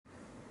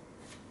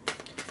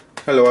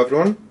Hello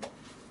everyone,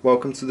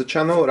 welcome to the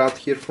channel. Rad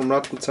here from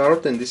Radko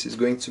Tarot, and this is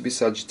going to be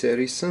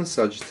Sagittarius Sun,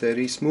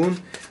 Sagittarius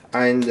Moon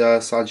and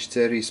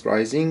Sagittarius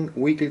Rising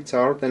weekly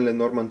tarot and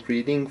Lenormand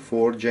reading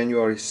for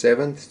January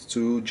 7th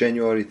to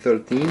January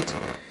 13th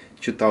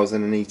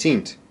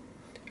 2018.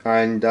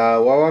 And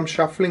while I'm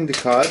shuffling the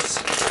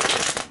cards,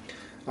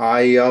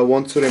 I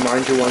want to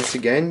remind you once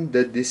again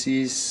that this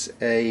is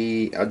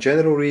a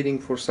general reading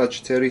for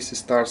Sagittarius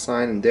star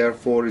sign, and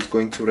therefore is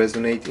going to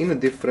resonate in a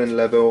different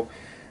level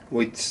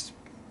with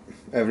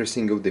every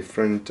single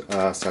different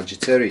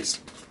Sagittarius.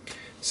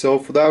 So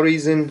for that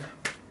reason,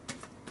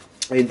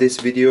 in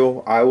this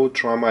video I will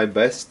try my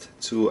best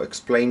to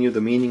explain you the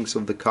meanings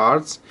of the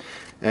cards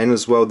and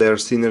as well their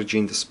synergy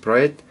in the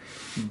spread,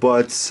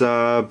 but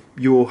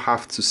you will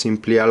have to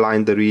simply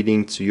align the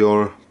reading to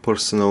your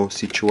personal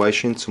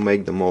situation to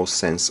make the most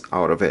sense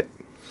out of it.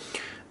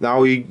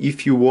 Now,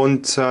 if you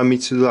want me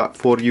to do that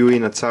for you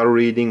in a tarot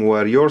reading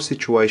where your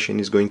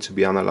situation is going to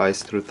be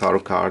analyzed through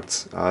tarot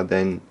cards,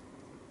 then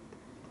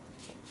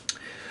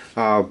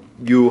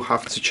you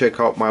have to check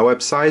out my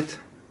website,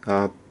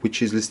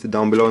 which is listed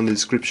down below in the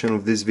description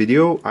of this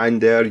video,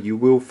 and there you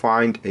will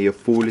find a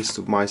full list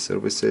of my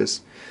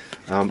services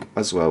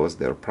as well as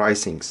their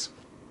pricings.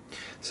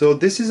 So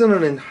this is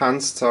an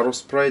enhanced tarot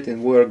spread,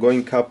 and we are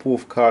going a couple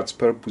of cards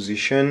per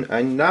position.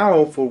 And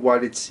now, for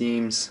what it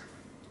seems,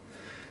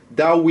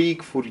 that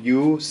week for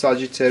you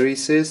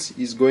Sagittarius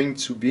is going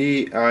to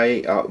be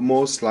a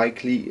most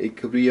likely a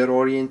career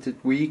oriented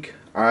week,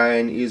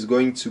 and is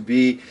going to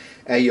be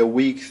a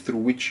week through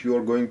which you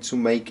are going to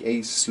make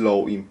a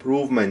slow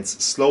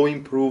improvements. Slow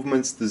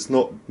improvements does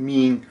not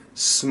mean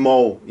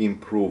small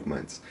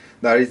improvements.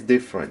 That is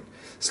different.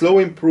 Slow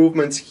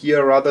improvements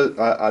here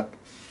rather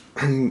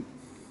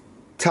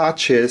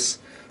touches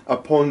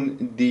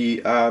upon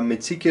the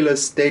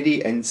meticulous,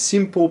 steady and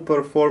simple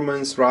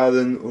performance rather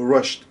than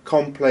rushed,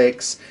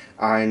 complex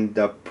and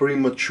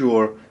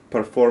premature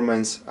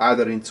performance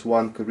either into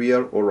one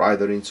career or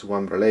either into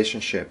one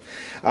relationship.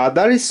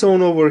 That is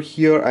shown over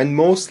here, and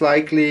most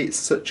likely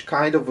such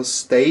kind of a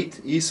state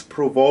is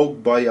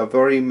provoked by a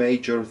very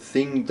major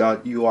thing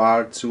that you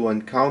are to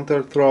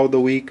encounter throughout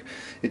the week.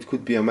 It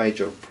could be a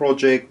major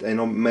project and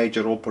a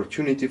major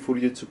opportunity for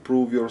you to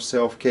prove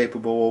yourself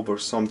capable over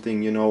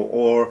something, you know,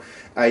 or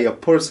a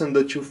person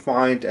that you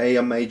find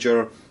a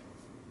major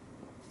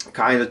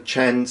kind of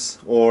chance,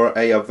 or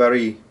a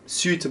very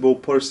suitable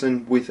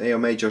person with a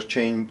major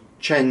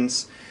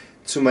chance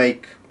to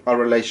make a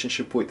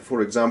relationship with,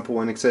 for example,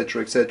 and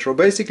etc, etc.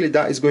 Basically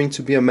that is going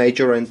to be a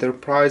major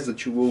enterprise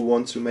that you will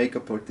want to make a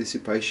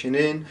participation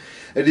in.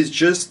 It is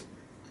just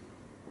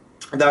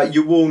that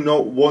you will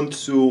not want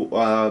to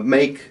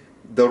make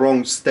the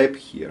wrong step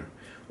here,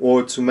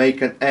 or to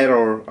make an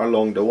error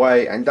along the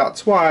way, and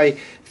that's why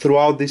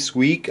throughout this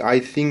week I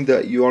think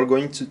that you are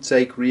going to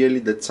take really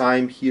the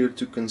time here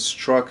to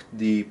construct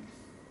the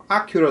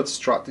accurate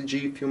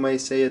strategy, if you may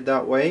say it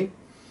that way,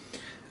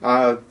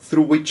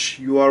 through which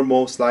you are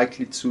most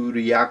likely to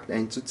react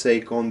and to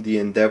take on the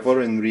endeavor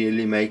and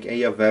really make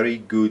a very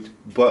good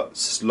but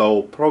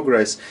slow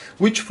progress,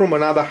 which from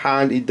another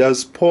hand it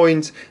does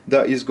point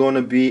that is going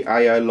to be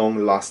a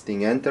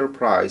long-lasting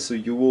enterprise. So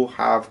you will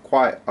have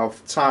quite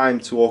of time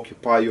to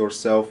occupy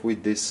yourself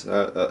with this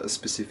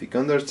specific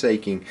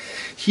undertaking.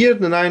 Here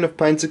the Nine of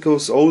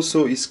Pentacles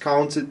also is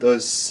counted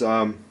as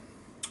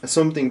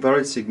something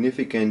very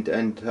significant,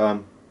 and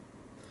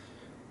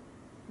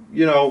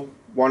you know,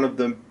 one of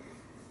the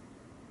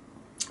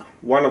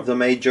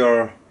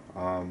major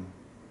I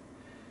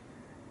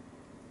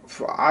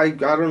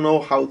don't know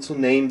how to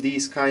name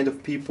these kind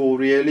of people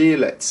really.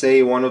 Let's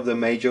say one of the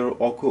major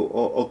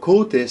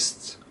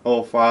occultists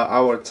of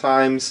our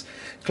times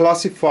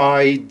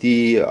classify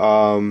the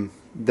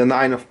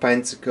Nine of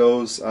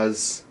Pentacles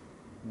as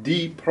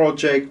the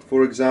project,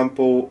 for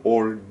example,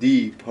 or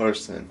the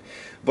person.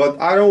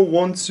 But I don't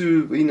want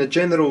to, in a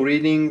general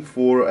reading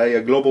for a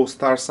global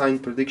star sign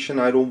prediction,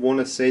 I don't want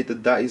to say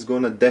that that is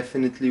gonna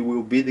definitely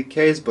will be the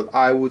case, but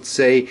I would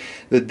say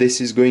that this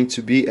is going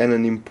to be an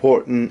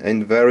important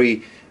and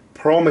very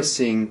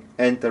promising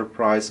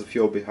enterprise of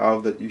your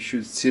behalf that you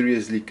should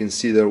seriously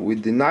consider.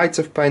 With the Knights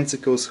of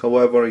Pentacles,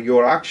 however,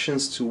 your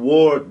actions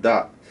toward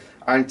that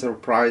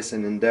enterprise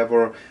and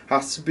endeavor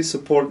has to be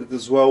supported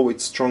as well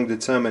with strong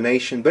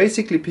determination.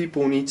 Basically,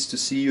 people need to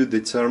see you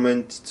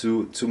determined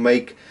to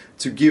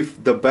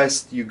give the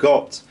best you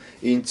got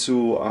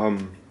into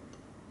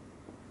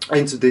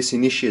this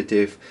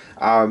initiative.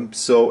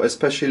 So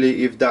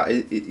especially if that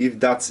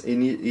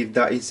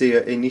is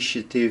an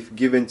initiative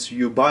given to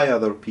you by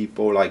other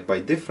people, like by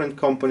different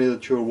company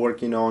that you're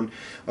working on,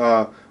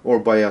 or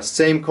by a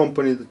same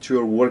company that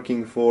you're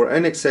working for,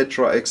 and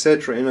etc,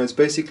 etc. You know, it's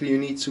basically you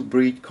need to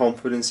breed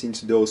confidence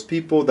into those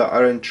people that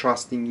are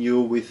entrusting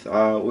you with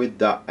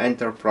the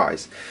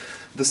enterprise.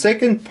 The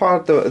second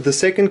part, the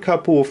second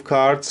couple of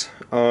cards,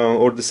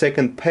 or the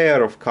second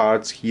pair of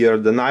cards here,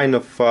 the Nine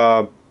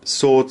of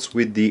Swords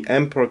with the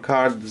Emperor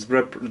card,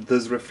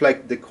 does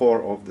reflect the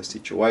core of the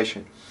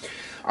situation.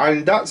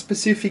 In that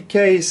specific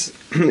case,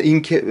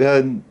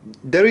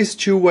 there is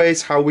two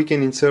ways how we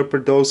can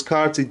interpret those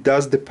cards. It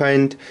does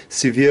depend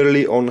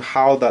severely on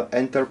how that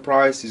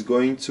enterprise is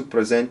going to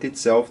present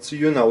itself to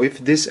you. Now, if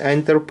this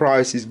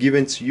enterprise is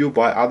given to you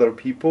by other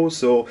people,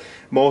 so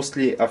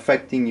mostly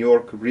affecting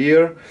your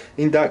career,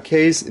 in that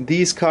case,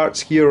 these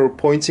cards here are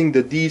pointing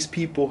that these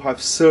people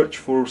have searched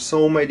for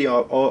so many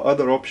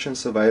other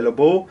options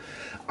available,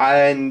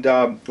 and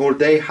or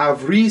they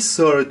have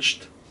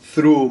researched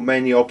through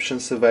many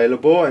options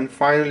available, and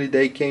finally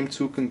they came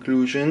to a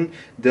conclusion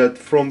that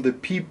from the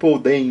people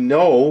they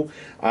know,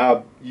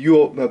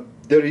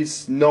 there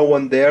is no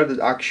one there that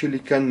actually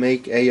can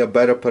make a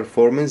better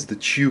performance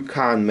that you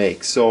can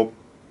make. So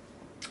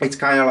it's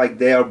kind of like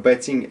they are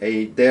placing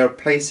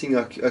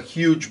a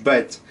huge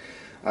bet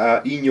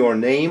in your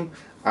name,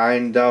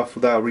 and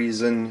for that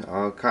reason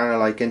kind of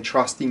like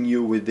entrusting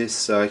you with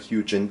this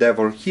huge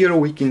endeavor. Here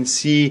we can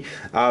see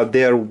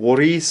their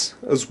worries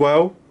as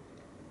well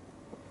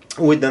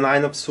with the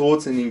Nine of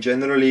Swords, and in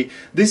generally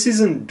this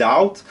isn't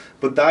doubt,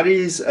 but that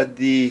is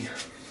the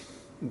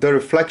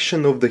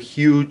reflection of the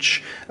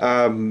huge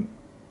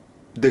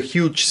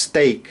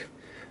stake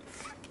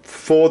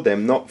for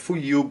them, not for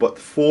you but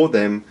for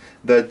them,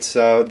 that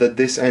that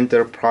this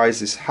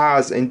enterprise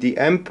has. And the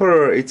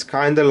Emperor, it's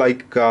kind of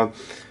like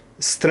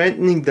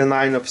strengthening the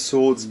Nine of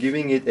Swords,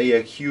 giving it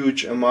a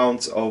huge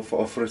amount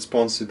of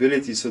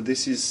responsibility. So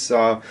this is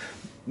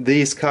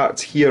these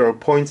cards here are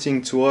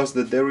pointing to us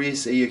that there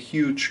is a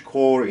huge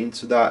core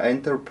into that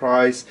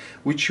enterprise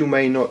which you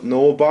may not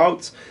know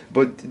about,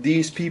 but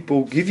these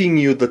people giving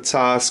you the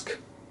task,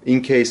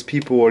 in case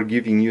people are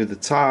giving you the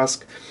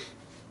task,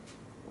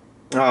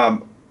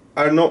 are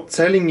not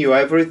telling you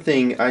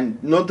everything,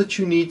 and not that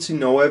you need to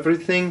know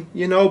everything,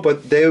 you know,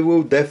 but they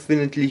will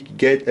definitely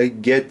get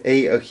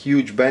a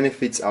huge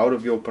benefits out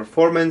of your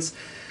performance.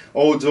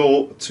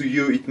 Although to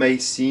you it may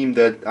seem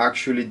that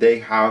actually they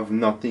have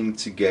nothing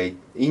to get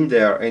in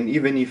there, and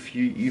even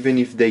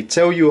if they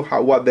tell you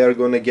what they're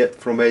gonna get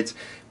from it,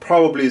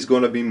 probably is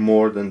gonna be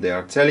more than they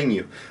are telling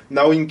you.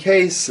 Now, in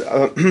case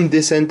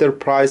this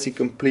enterprise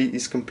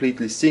is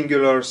completely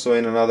singular, so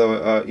in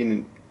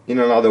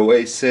another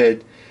way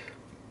said,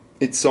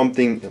 it's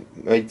something,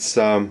 it's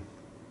an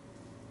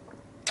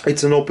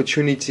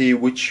opportunity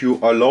which you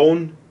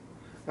alone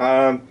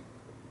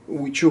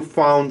which you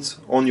found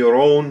on your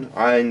own,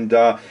 and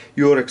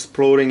you're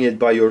exploring it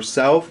by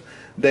yourself,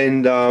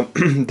 then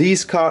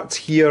these cards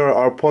here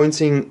are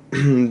pointing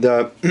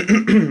the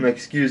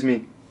excuse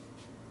me,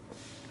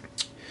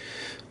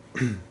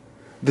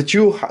 that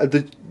you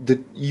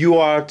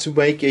are to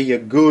make a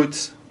good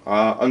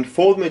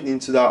unfoldment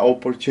into that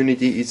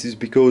opportunity. Is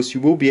because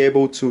you will be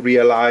able to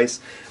realize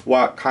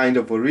what kind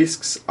of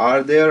risks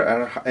are there,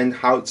 and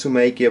how to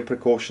make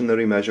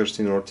precautionary measures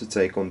in order to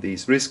take on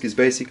these risks. Is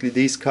basically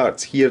these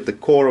cards here the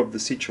core of the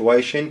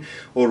situation,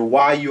 or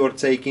why you are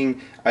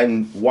taking,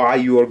 and why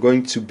you are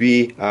going to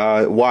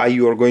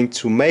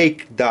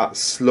make that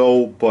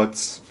slow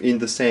but in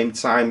the same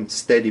time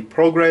steady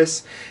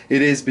progress.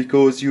 It is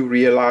because you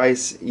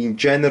realize in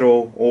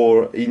general,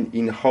 or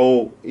in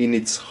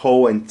its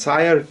whole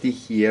entirety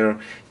here,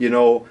 you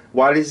know,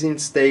 what is in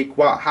stake,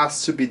 what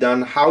has to be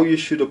done, how you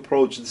should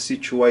approach the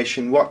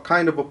situation, what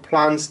kind of a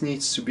plans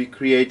needs to be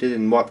created,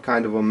 and what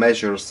kind of a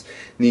measures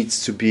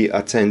needs to be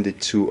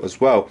attended to as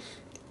well.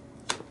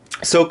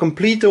 So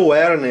complete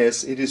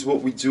awareness, it is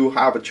what we do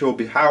have at your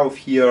behalf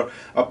here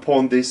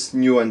upon this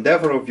new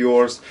endeavor of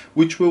yours,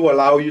 which will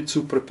allow you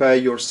to prepare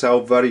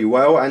yourself very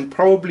well, and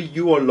probably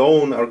you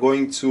alone are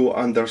going to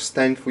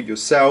understand for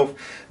yourself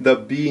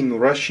that being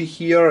rushy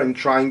here and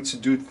trying to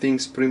do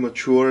things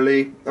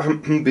prematurely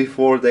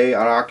before they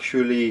are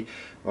actually,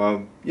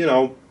 you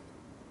know,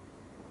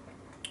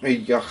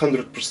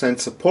 100%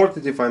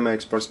 supported, if I may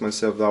express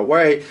myself that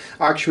way,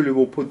 actually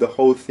will put the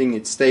whole thing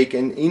at stake.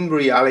 And in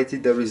reality,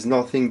 there is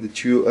nothing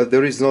that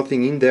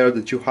in there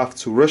that you have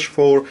to rush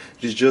for.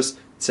 Just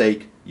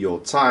take your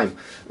time.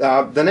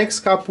 The next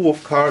couple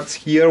of cards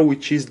here,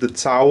 which is the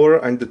Tower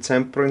and the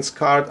Temperance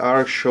card,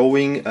 are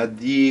showing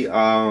the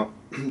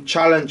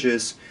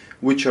challenges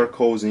which are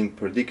causing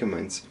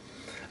predicaments.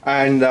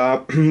 And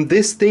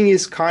this thing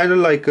is kind of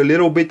like a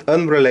little bit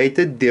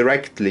unrelated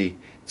directly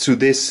to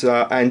this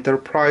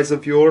enterprise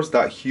of yours,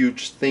 that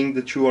huge thing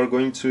that you are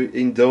going to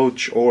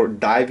indulge or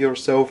dive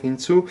yourself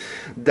into.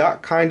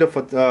 That kind of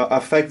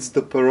affects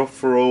the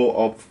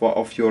peripheral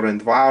of your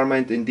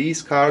environment, and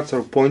these cards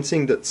are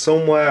pointing that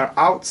somewhere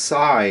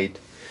outside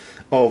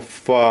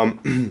of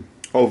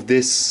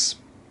this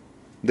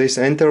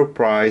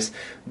enterprise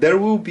there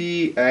will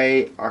be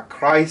a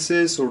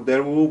crisis, or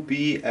there will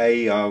be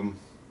an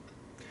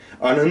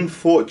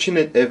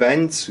unfortunate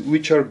event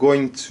which are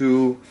going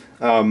to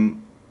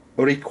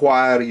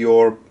require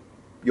your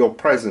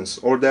presence,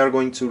 or they're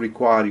going to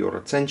require your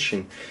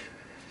attention.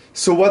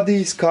 So what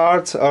these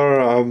cards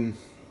are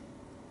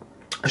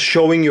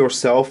showing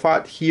yourself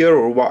at here,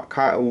 or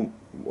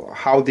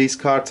how these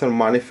cards are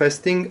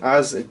manifesting,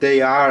 as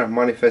they are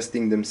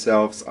manifesting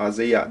themselves as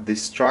a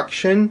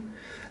distraction,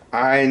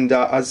 and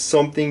as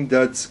something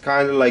that's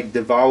kind of like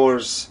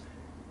devours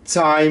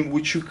time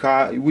which you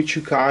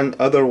can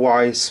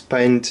otherwise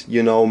spend,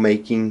 you know,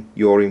 making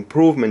your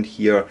improvement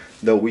here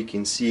that we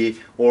can see,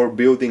 or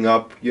building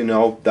up, you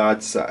know,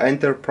 that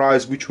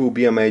enterprise, which will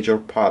be a major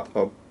part,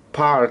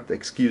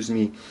 excuse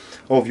me,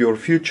 of your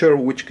future,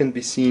 which can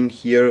be seen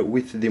here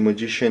with the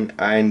Magician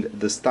and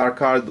the Star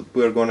card.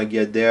 We're gonna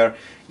get there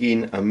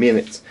in a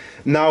minute.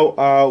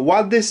 Now,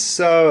 what this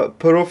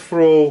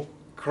peripheral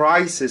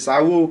crisis,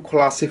 I will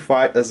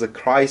classify it as a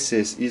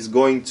crisis, is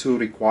going to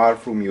require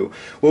from you.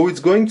 Well, it's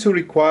going to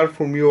require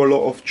from you a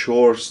lot of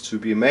chores to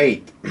be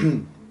made.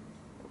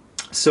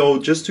 So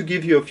just to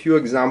give you a few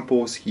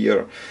examples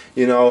here,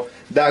 you know,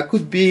 that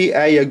could be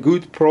a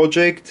good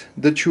project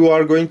that you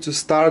are going to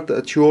start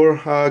at your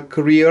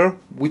career,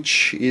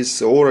 which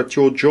is, or at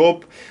your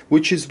job,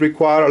 which is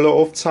require a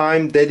lot of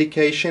time,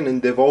 dedication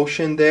and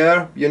devotion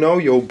there. You know,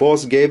 your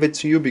boss gave it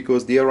to you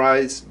because they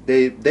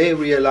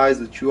realize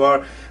that you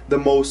are the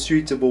most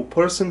suitable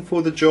person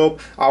for the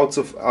job out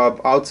of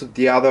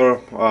the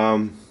other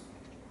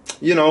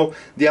you know,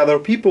 the other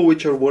people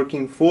which are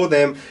working for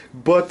them.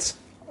 But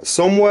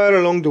somewhere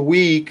along the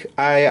week,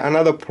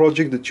 another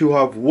project that you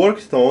have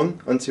worked on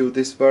until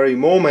this very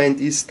moment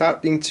is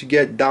starting to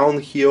get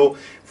downhill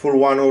for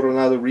one or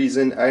another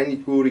reason, and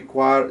it will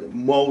require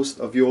most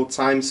of your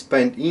time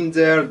spent in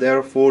there.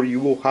 Therefore, you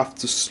will have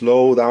to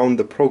slow down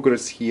the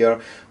progress here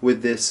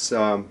with this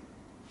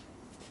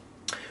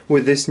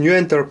new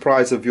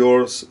enterprise of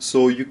yours,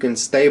 so you can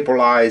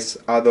stabilize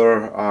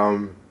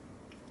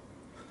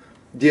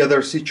the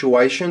other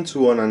situation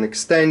to an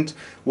extent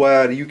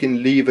where you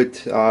can leave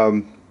it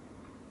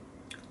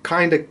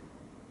kind of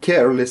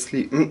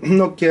carelessly,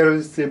 not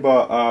carelessly,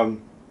 but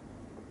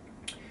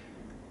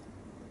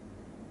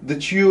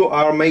that you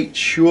are made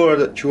sure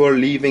that you are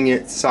leaving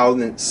it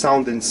sound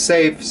and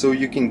safe, so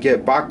you can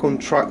get back on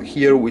track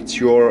here with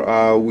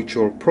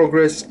your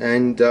progress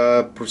and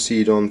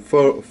proceed on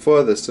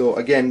further. So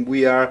again,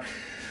 we are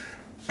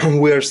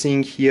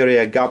seeing here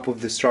a gap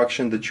of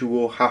destruction that you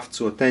will have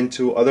to attend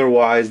to.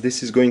 Otherwise,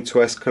 this is going to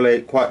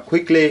escalate quite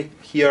quickly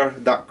here,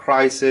 that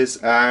crisis,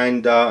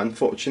 and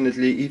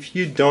unfortunately, if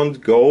you don't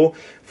go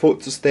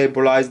to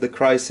stabilize the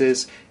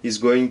crisis, is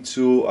going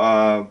to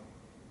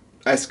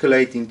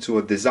escalate into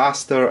a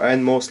disaster,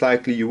 and most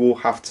likely you will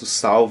have to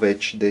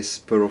salvage this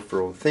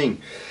peripheral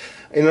thing.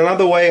 In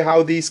another way,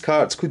 how these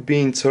cards could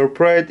be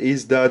interpreted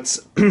is that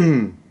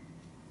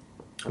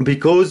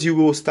because you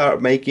will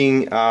start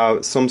making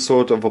some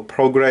sort of a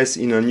progress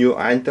in a new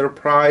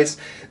enterprise,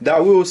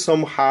 that will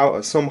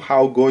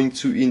somehow going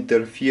to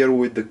interfere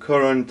with the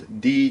current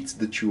deeds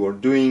that you are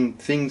doing,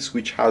 things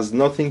which has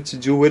nothing to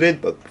do with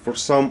it, but for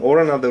some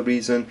or another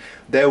reason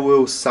they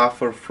will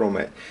suffer from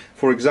it.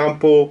 For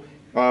example,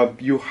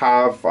 you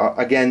have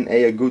again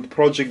a good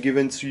project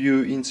given to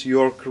you into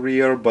your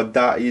career, but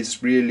that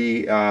is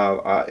really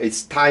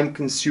it's time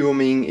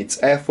consuming,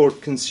 it's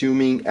effort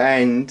consuming,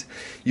 and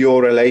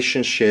your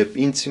relationship,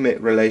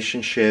 intimate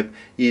relationship,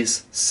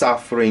 is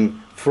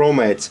suffering from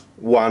it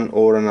one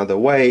or another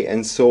way.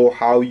 And so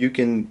how you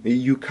can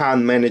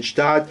manage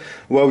that?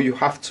 Well, you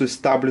have to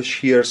establish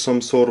here some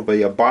sort of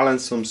a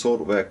balance, some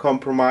sort of a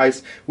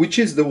compromise, which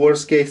is the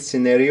worst case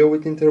scenario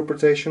with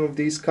interpretation of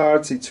these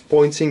cards. It's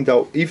pointing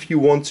that if you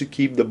want to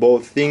keep the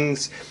both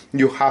things,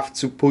 you have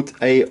to put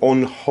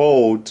on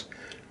hold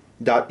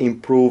that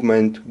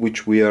improvement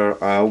which we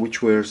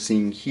are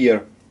seeing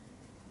here.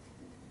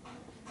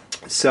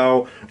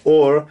 So,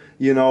 or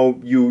you know,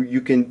 you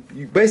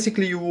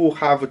basically you will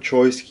have a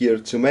choice here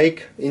to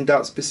make in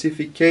that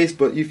specific case.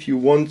 But if you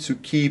want to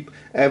keep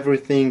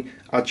everything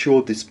at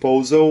your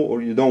disposal,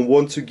 or you don't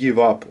want to give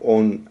up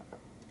on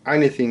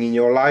anything in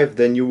your life,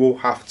 then you will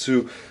have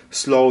to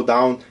slow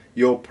down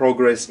your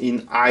progress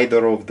in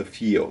either of the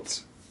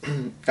fields.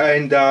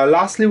 And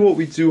lastly, what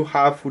we do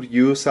have for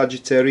you,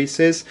 Sagittarius,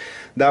 is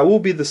that will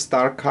be the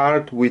Star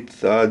card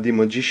with the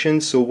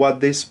Magician. So what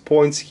this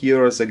points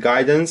here as a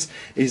guidance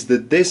is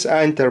that this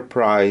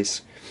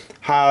enterprise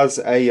has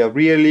a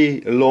really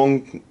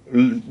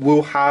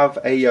will have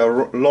a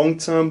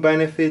long-term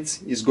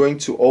benefits, is going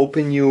to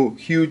open you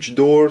huge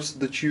doors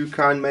that you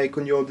can make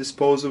on your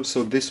disposal.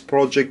 So this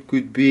project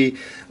could be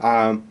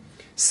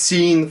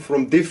seen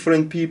from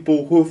different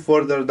people who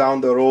further down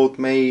the road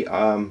may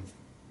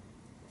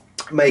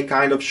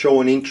kind of show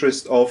an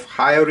interest of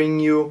hiring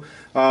you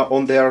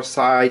on their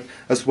side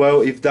as well.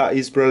 If that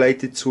is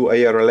related to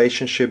a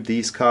relationship,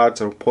 these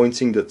cards are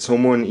pointing that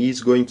someone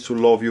is going to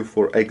love you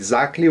for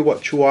exactly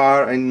what you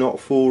are and not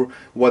for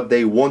what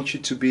they want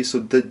you to be, so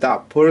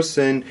that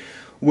person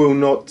will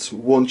not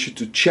want you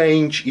to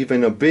change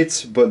even a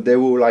bit, but they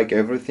will like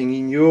everything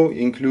in you,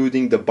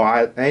 including the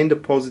bad and the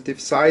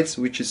positive sides,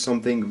 which is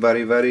something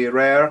very, very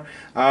rare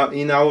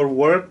in our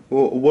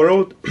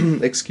world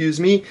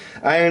excuse me.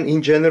 And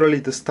in generally,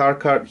 the Star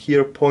card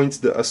here points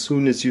that as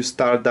soon as you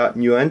start that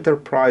new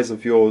enterprise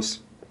of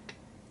yours,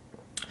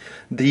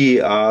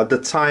 the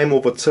time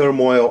of a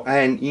turmoil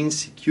and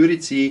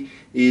insecurity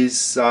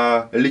is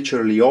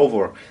literally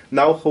over.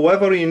 Now,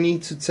 however, you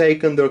need to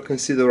take under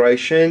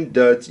consideration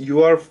that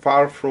you are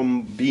far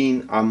from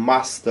being a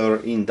master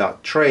in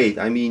that trade.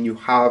 I mean, you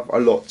have a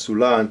lot to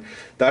learn.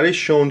 That is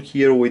shown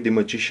here with the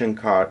Magician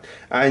card,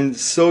 and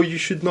so you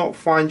should not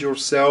find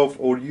yourself,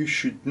 or you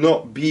should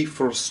not be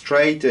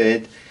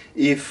frustrated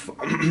if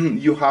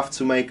you have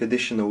to make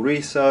additional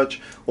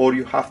research, or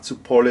you have to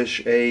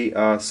polish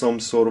some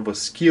sort of a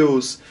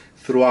skills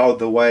throughout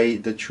the way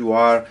that you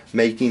are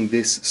making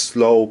this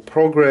slow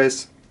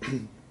progress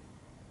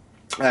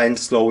and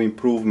slow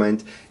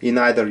improvement in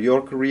either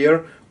your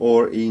career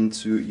or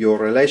into your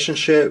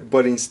relationship.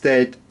 But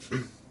instead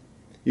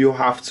you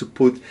have to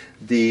put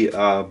the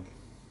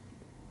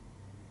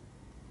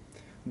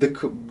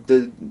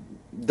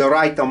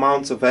right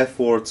amount of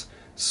effort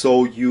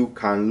so you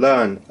can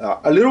learn.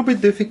 A little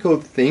bit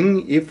difficult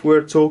thing if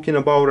we're talking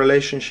about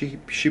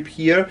relationship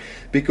here,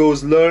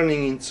 because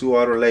learning into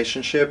a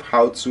relationship,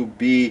 how to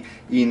be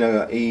in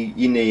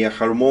a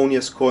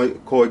harmonious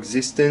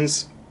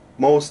coexistence,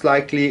 most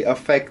likely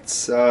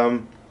affects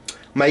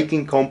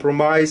making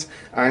compromise.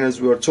 And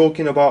as we are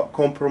talking about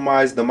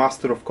compromise, the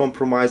Master of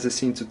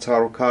Compromises into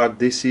Tarot card,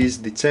 this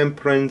is the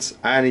Temperance,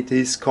 and it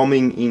is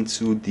coming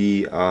into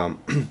the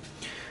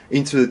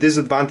into the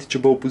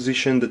disadvantageable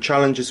position, the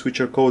challenges which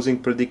are causing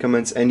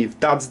predicaments. And if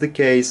that's the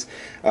case,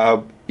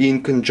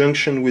 in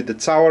conjunction with the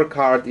Tower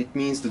card, it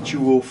means that you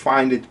will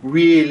find it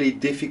really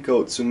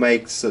difficult to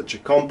make such a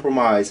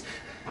compromise,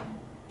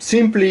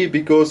 simply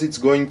because it's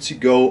going to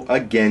go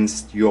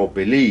against your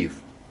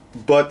belief.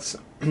 But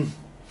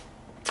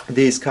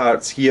these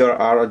cards here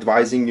are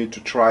advising you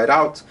to try it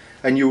out,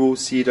 and you will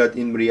see that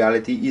in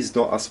reality is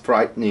not as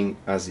frightening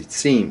as it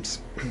seems.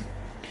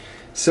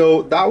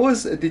 So that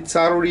was the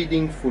tarot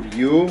reading for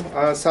you,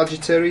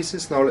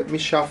 Sagittarius. Now let me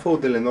shuffle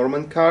the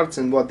Lenormand cards,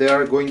 and what they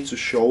are going to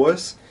show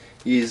us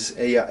is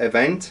a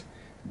event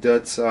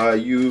that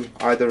you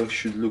either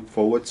should look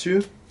forward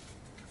to,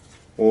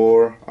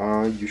 or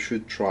you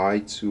should try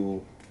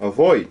to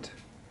avoid,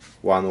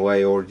 one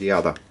way or the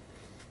other.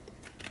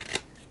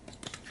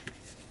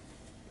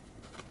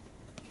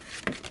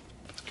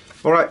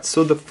 Alright,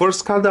 so the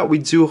first card that we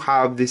do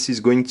have, this is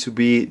going to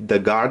be the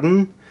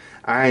Garden.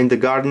 And the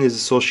Garden is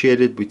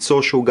associated with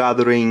social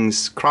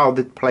gatherings,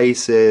 crowded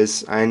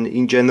places, and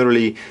in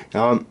generally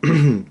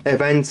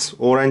events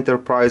or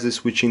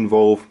enterprises which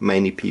involve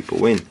many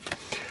people in.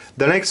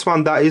 The next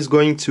one, that is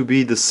going to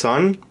be the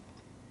Sun,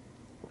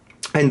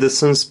 and the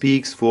Sun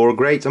speaks for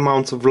great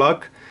amounts of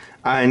luck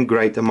and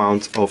great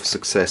amounts of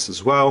success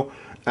as well.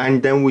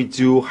 And then we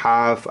do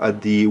have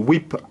the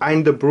Whip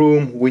and the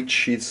Broom,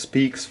 which it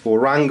speaks for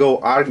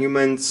wrangle,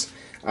 arguments,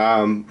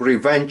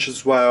 revenge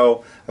as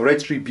well,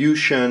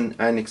 retribution,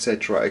 and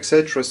etc,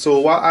 etc.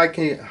 So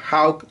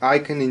how I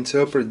can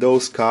interpret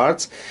those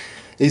cards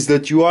is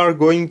that you are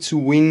going to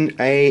win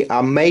a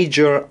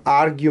major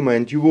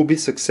argument. You will be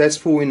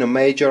successful in a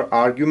major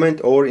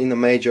argument or in a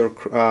major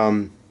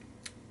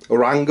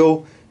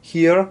wrangle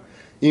here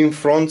in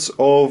front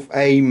of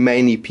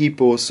many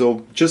people.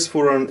 So just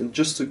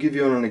to give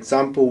you an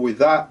example with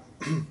that,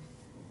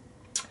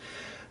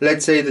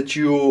 let's say that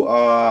you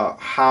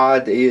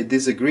have a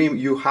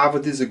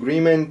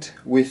disagreement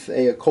with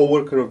a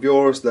co-worker of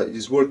yours that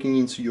is working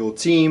into your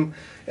team,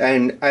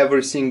 and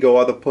every single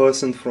other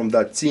person from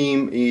that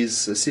team is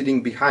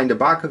sitting behind the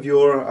back of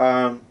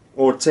your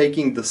or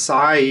taking the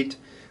side.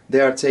 They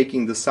are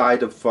taking the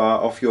side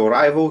of your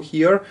rival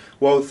here.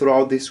 Well,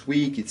 throughout this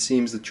week, it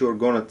seems that you're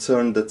going to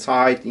turn the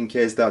tide. In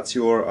case that's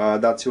your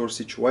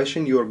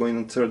situation, you are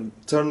going to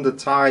turn the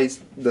ties,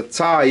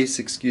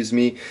 excuse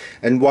me,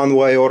 and one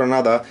way or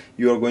another,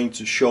 you are going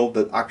to show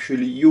that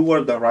actually you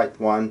were the right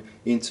one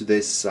into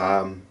this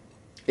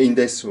in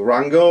this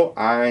wrangle,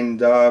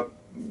 and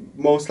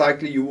most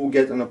likely you will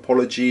get an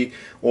apology,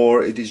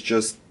 or it is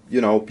just,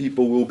 you know,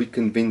 people will be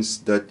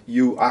convinced that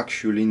you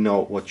actually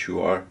know what you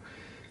are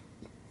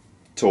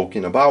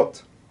talking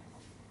about.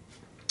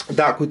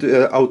 That could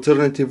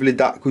alternatively,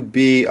 that could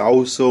be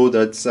also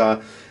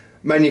that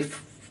many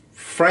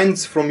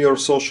friends from your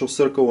social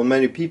circle and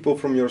many people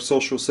from your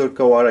social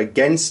circle are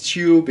against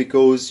you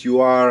because you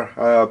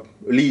are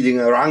leading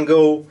a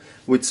wrangle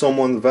with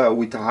someone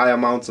with a high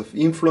amount of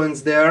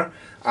influence there.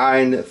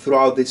 And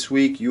throughout this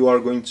week you are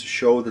going to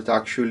show that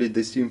actually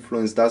this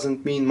influence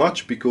doesn't mean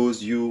much,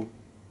 because you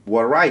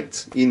were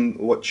right in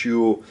what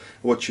you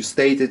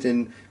stated,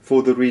 and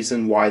for the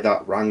reason why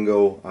that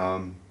wrangle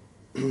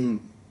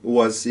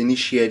was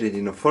initiated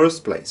in the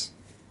first place.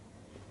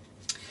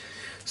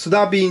 So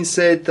that being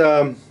said,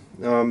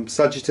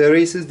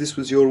 Sagittarius, this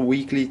was your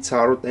weekly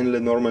Tarot and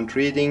Lenormand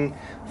reading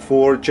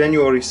for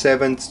January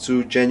 7th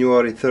to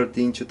January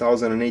 13th,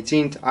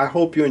 2018. I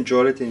hope you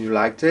enjoyed it and you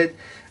liked it.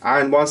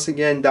 And once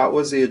again, that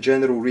was a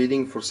general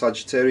reading for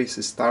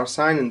Sagittarius star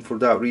sign, and for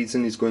that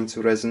reason it's going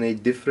to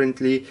resonate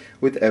differently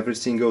with every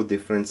single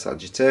different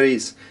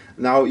Sagittarius.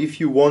 Now, if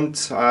you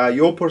want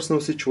your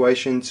personal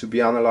situation to be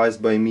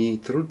analyzed by me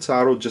through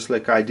tarot, just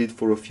like I did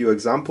for a few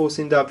examples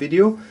in that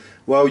video,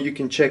 well, you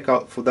can check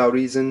out for that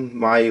reason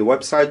my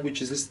website,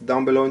 which is listed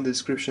down below in the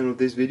description of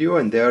this video,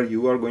 and there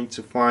you are going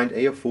to find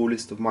a full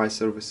list of my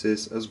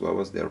services as well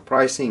as their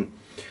pricing.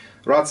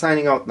 Rod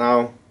signing out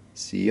now.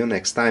 See you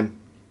next time.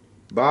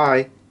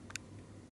 Bye.